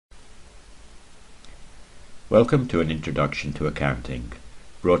Welcome to an introduction to accounting,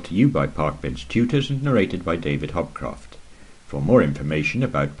 brought to you by Parkbench Tutors and narrated by David Hopcroft. For more information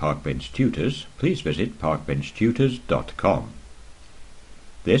about Parkbench Tutors, please visit parkbenchtutors.com.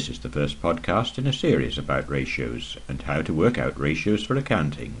 This is the first podcast in a series about ratios and how to work out ratios for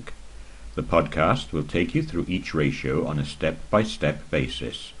accounting. The podcast will take you through each ratio on a step-by-step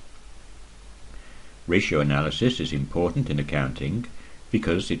basis. Ratio analysis is important in accounting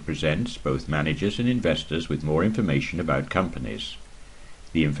because it presents both managers and investors with more information about companies.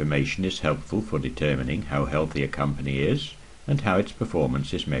 The information is helpful for determining how healthy a company is and how its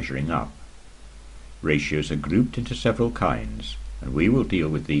performance is measuring up. Ratios are grouped into several kinds, and we will deal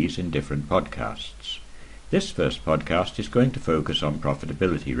with these in different podcasts. This first podcast is going to focus on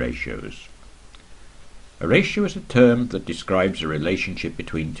profitability ratios. A ratio is a term that describes a relationship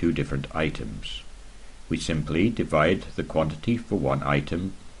between two different items. We simply divide the quantity for one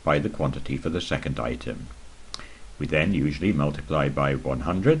item by the quantity for the second item. We then usually multiply by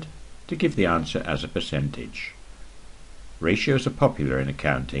 100 to give the answer as a percentage. Ratios are popular in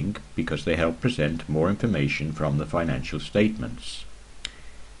accounting because they help present more information from the financial statements.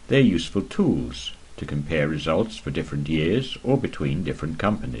 They're useful tools to compare results for different years or between different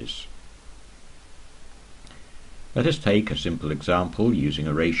companies. Let us take a simple example using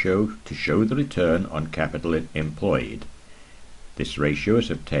a ratio to show the return on capital employed. This ratio is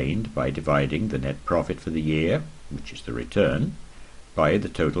obtained by dividing the net profit for the year, which is the return, by the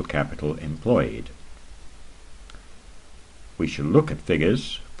total capital employed. We shall look at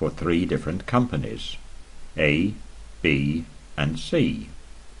figures for three different companies, A, B, and C.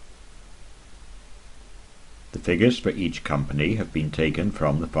 The figures for each company have been taken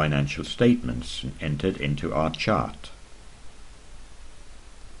from the financial statements and entered into our chart.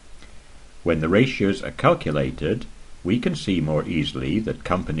 When the ratios are calculated, we can see more easily that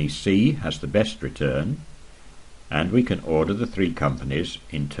company C has the best return, and we can order the three companies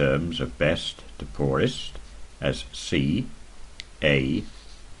in terms of best to poorest as C, A,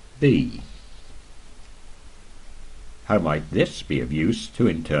 B. How might this be of use to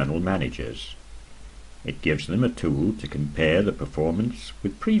internal managers? It gives them a tool to compare the performance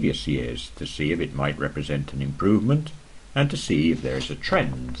with previous years to see if it might represent an improvement and to see if there is a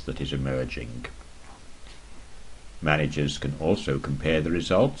trend that is emerging. Managers can also compare the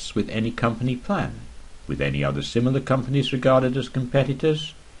results with any company plan, with any other similar companies regarded as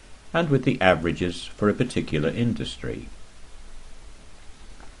competitors, and with the averages for a particular industry.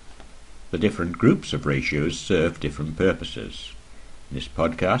 The different groups of ratios serve different purposes. In this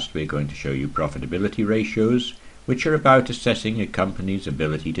podcast, we are going to show you profitability ratios, which are about assessing a company's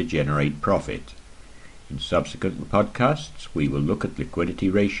ability to generate profit. In subsequent podcasts, we will look at liquidity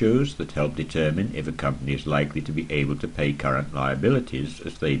ratios that help determine if a company is likely to be able to pay current liabilities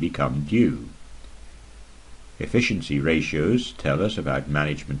as they become due. Efficiency ratios tell us about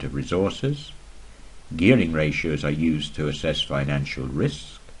management of resources. Gearing ratios are used to assess financial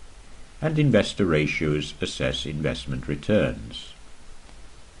risk, and investor ratios assess investment returns.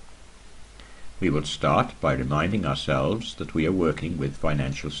 We will start by reminding ourselves that we are working with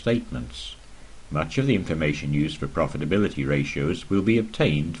financial statements. Much of the information used for profitability ratios will be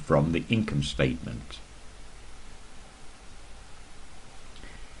obtained from the income statement.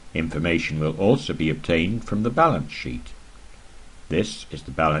 Information will also be obtained from the balance sheet. This is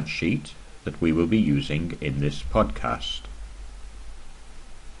the balance sheet that we will be using in this podcast.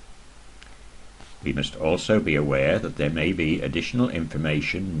 We must also be aware that there may be additional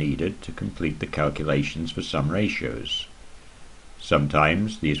information needed to complete the calculations for some ratios.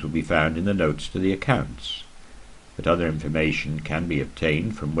 Sometimes these will be found in the notes to the accounts, but other information can be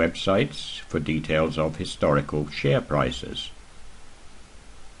obtained from websites for details of historical share prices.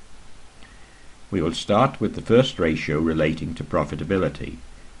 We will start with the first ratio relating to profitability,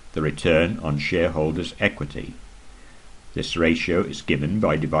 the return on shareholders' equity. This ratio is given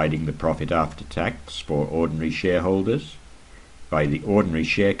by dividing the profit after tax for ordinary shareholders by the ordinary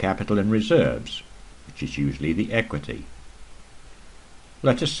share capital and reserves, which is usually the equity.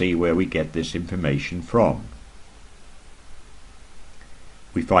 Let us see where we get this information from.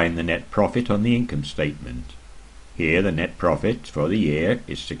 We find the net profit on the income statement. Here the net profit for the year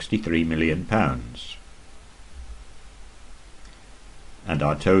is £63 million. And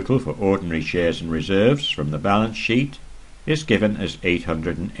our total for ordinary shares and reserves from the balance sheet is given as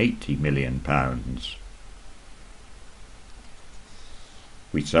 £880 million.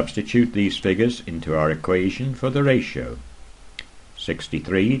 We substitute these figures into our equation for the ratio.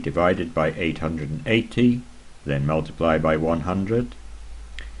 63 divided by 880, then multiply by 100.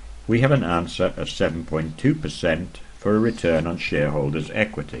 We have an answer of 7.2% for a return on shareholders'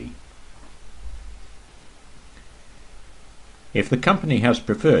 equity. If the company has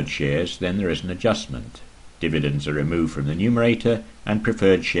preferred shares, then there is an adjustment. Dividends are removed from the numerator and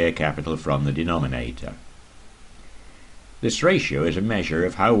preferred share capital from the denominator. This ratio is a measure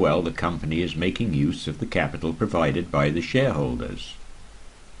of how well the company is making use of the capital provided by the shareholders.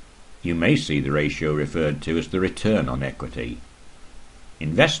 You may see the ratio referred to as the return on equity.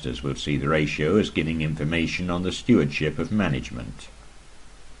 Investors will see the ratio as giving information on the stewardship of management.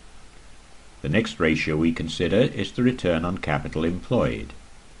 The next ratio we consider is the return on capital employed.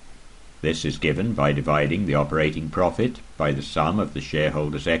 This is given by dividing the operating profit by the sum of the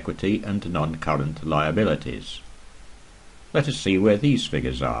shareholders' equity and non-current liabilities. Let us see where these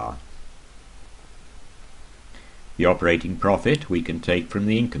figures are. The operating profit we can take from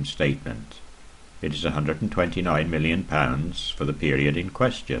the income statement. It is £129 million for the period in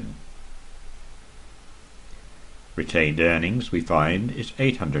question. Retained earnings we find is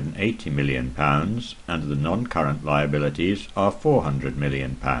 £880 million and the non-current liabilities are £400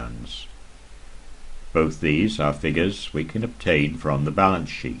 million. Both these are figures we can obtain from the balance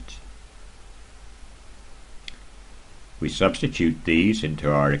sheet. We substitute these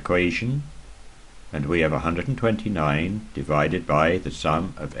into our equation and we have 129 divided by the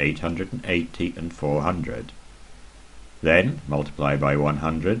sum of 880 and 400. Then multiply by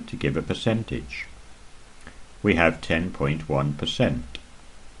 100 to give a percentage. We have 10.1%.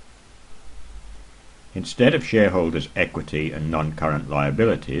 Instead of shareholders' equity and non-current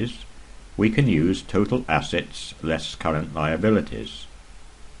liabilities, we can use total assets less current liabilities.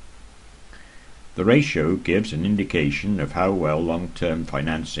 The ratio gives an indication of how well long-term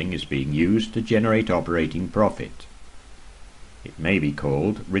financing is being used to generate operating profit. It may be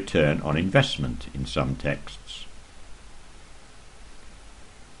called return on investment in some texts.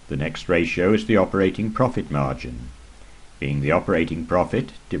 The next ratio is the operating profit margin, being the operating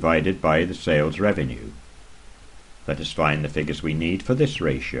profit divided by the sales revenue. Let us find the figures we need for this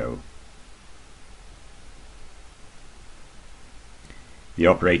ratio. The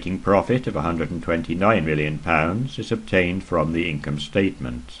operating profit of £129 million is obtained from the income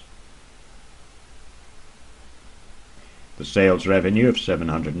statement. The sales revenue of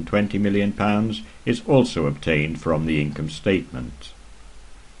 £720 million is also obtained from the income statement.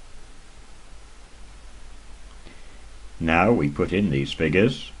 Now we put in these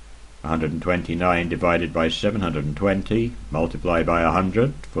figures. 129 divided by 720, multiply by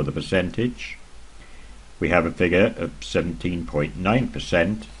 100 for the percentage. We have a figure of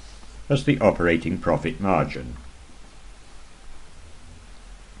 17.9% as the operating profit margin.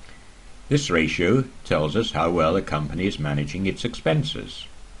 This ratio tells us how well a company is managing its expenses.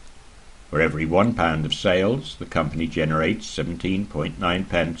 For every £1 of sales, the company generates 17.9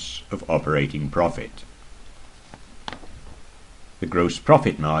 pence of operating profit. The gross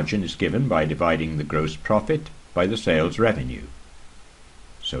profit margin is given by dividing the gross profit by the sales revenue.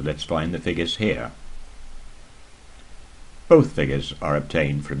 So let's find the figures here. Both figures are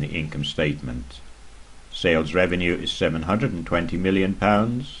obtained from the income statement. Sales revenue is £720 million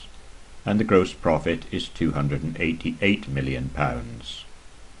and the gross profit is £288 million.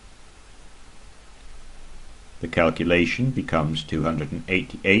 The calculation becomes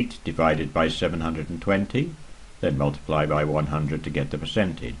 288 divided by 720, then multiply by 100 to get the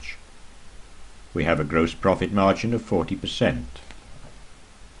percentage. We have a gross profit margin of 40%.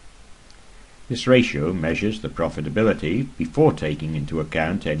 This ratio measures the profitability before taking into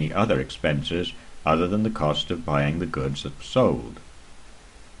account any other expenses other than the cost of buying the goods that were sold.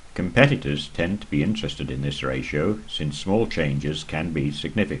 Competitors tend to be interested in this ratio since small changes can be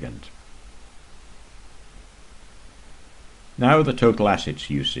significant. Now the total assets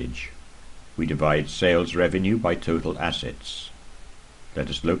usage. We divide sales revenue by total assets. Let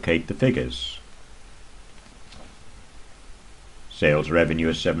us locate the figures. Sales revenue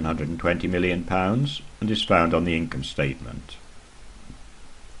is £720 million and is found on the income statement.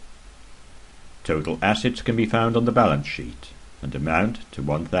 Total assets can be found on the balance sheet and amount to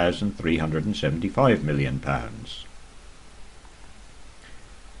 £1,375 million.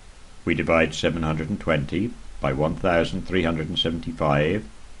 We divide 720 by 1,375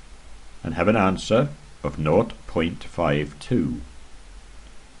 and have an answer of 0.52.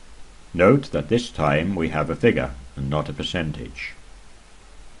 Note that this time we have a figure and not a percentage.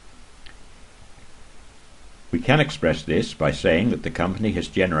 We can express this by saying that the company has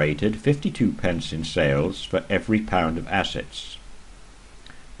generated 52 pence in sales for every pound of assets.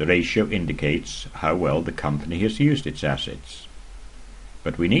 The ratio indicates how well the company has used its assets.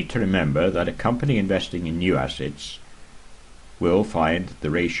 But we need to remember that a company investing in new assets will find that the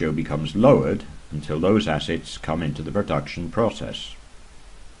ratio becomes lowered until those assets come into the production process.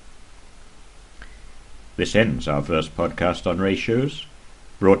 This ends our first podcast on ratios,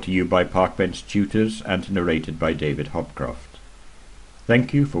 brought to you by Parkbench Tutors and narrated by David Hopcroft.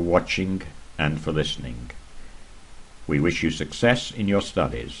 Thank you for watching and for listening. We wish you success in your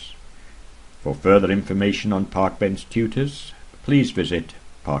studies. For further information on Parkbench Tutors, please visit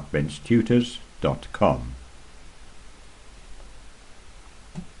parkbenchtutors.com.